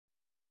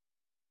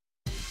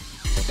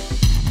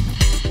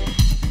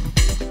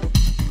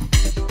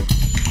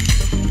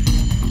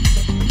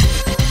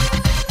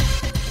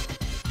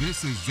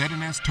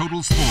ZNS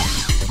Total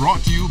Sports, brought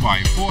to you by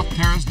 4th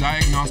Terrace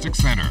Diagnostic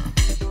Center.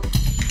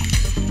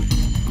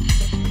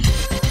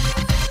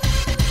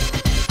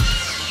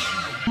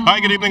 Hi,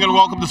 good evening and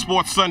welcome to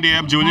Sports Sunday.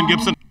 I'm Julian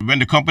Gibson. When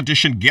the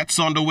competition gets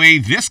underway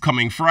this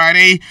coming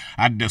Friday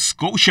at the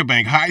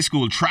Scotiabank High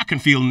School Track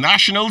and Field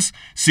Nationals,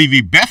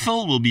 CV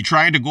Bethel will be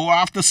trying to go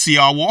after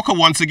C.R. Walker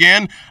once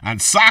again, and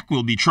SAC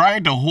will be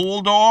trying to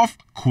hold off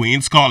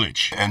Queen's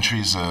College.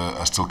 Entries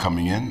are still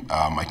coming in.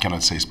 I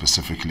cannot say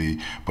specifically,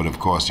 but of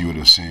course you would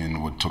have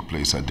seen what took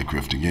place at the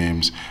Grifter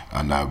Games,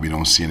 and we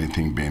don't see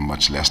anything being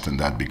much less than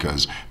that,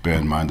 because bear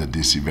in mind that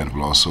this event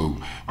will also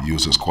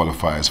use as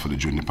qualifiers for the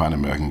Junior Pan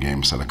American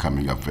Games that are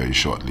coming up very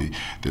shortly.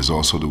 There's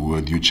also the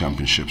World Youth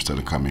Championships that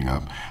are coming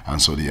up, and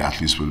so the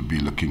athletes will be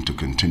looking to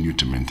continue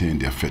to maintain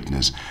their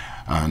fitness.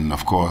 And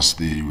of course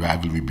the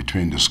rivalry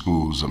between the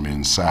schools,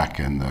 SAC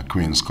and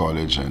Queen's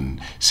College and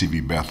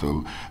CV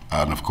Bethel,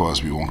 and of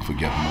course we won't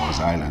forget Moores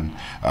Island.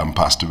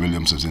 Pastor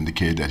Williams has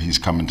indicated that he's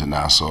coming to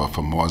Nassau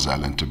from Moores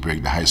Island to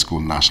break the high school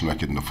national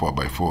record in the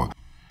 4x4.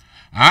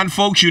 And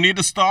folks, you need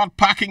to start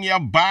packing your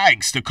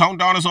bags. The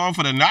countdown is on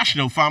for the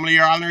National Family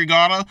Island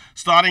Regatta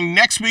starting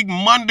next week,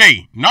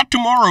 Monday, not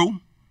tomorrow.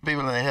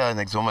 People in here in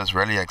Exuma is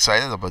really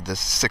excited about this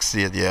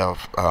 60th year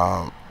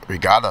of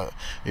regatta.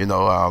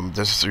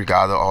 This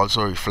regatta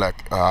also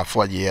reflects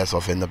 40 years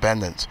of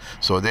independence.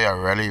 So they are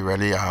really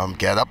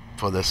get up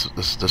for this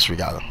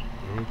regatta.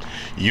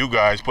 You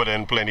guys put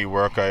in plenty of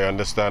work, I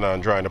understand,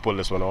 on trying to pull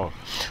this one off.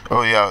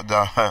 Oh yeah,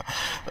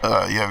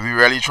 we're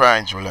really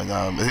trying, Julian.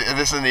 It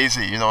isn't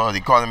easy. The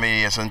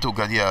economy isn't too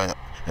good here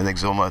in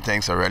Exuma.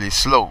 Things are really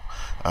slow,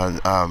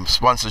 and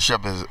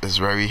sponsorship is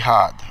very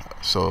hard.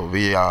 So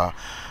we are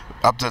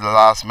up to the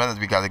last minute.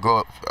 We got to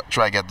go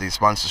try to get the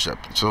sponsorship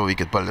so we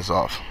could pull this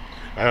off.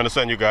 I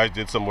understand you guys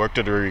did some work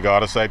to the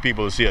regatta site.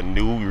 People will see a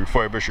new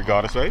refurbished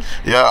regatta site.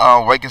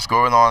 Yeah, work is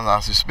going on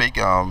as we speak.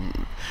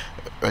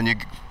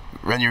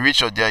 When you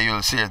reach out there,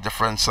 you'll see a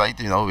different site.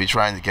 We're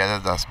trying to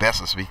get it as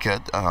best as we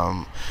could.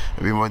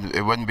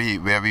 It wouldn't be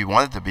where we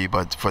want it to be,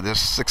 but for this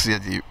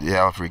 60th year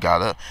of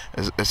regatta,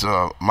 it's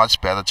a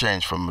much better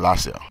change from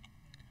last year.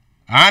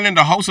 And in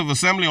the House of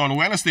Assembly on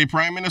Wednesday,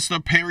 Prime Minister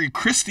Perry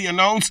Christie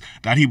announced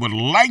that he would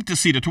like to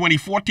see the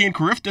 2014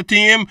 Carifta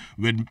team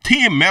with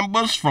team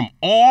members from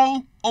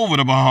all over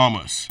the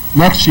Bahamas.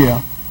 Next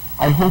year,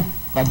 I hope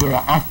that there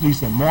are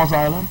athletes in Moores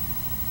Island,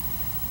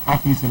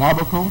 athletes in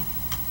Abaco,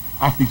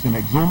 athletes in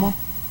Exuma,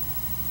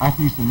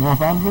 athletes in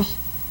North Andros,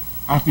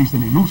 athletes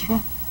in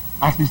Eleuthera,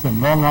 athletes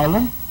in Long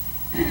Island.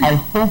 I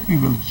hope we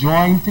will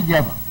join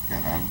together.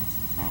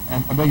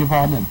 And I beg your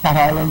pardon, in Cat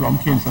Island, Rum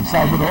Kings, and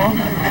Salvador.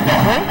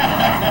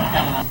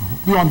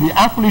 We want the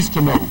athletes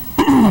to know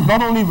that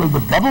not only will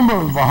the government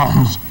of the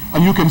Bahamas,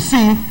 and you can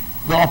see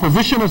the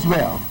opposition as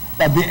well,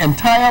 that the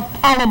entire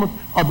Parliament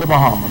of the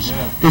Bahamas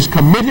is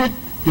committed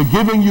to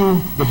giving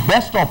you the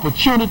best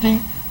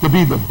opportunity to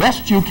be the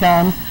best you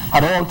can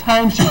at all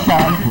times you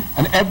can,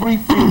 and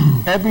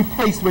every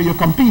place where you're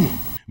competing.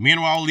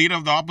 Meanwhile, leader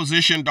of the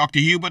opposition, Dr.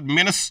 Hubert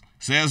Minnis,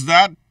 says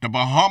that the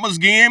Bahamas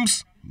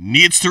Games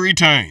needs to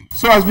return.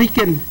 So as we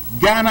can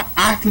garner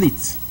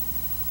athletes,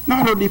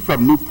 not only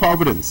from New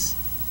Providence,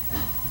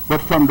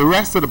 but from the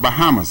rest of the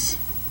Bahamas.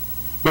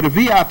 But if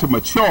we are to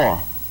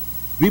mature,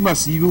 we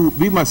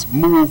must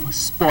move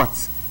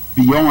sports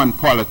beyond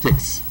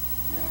politics.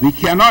 We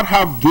cannot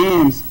have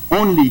games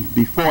only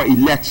before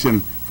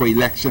election for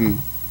election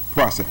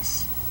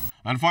process.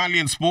 And finally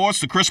in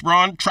sports, the Chris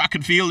Brown Track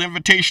and Field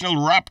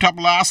Invitational wrapped up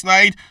last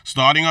night.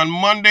 Starting on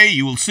Monday,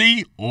 you will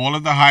see all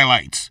of the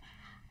highlights.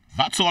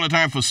 That's all the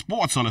time for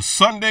sports on a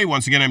Sunday.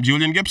 Once again, I'm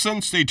Julian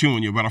Gibson. Stay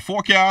tuned. Your better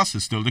forecast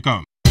is still to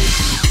come.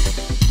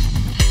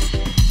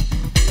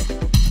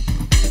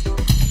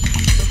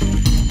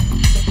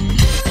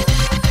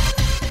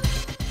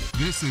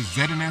 This is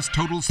ZNS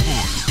Total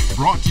Sports,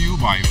 brought to you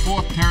by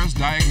 4th Terrace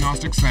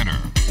Diagnostic Center.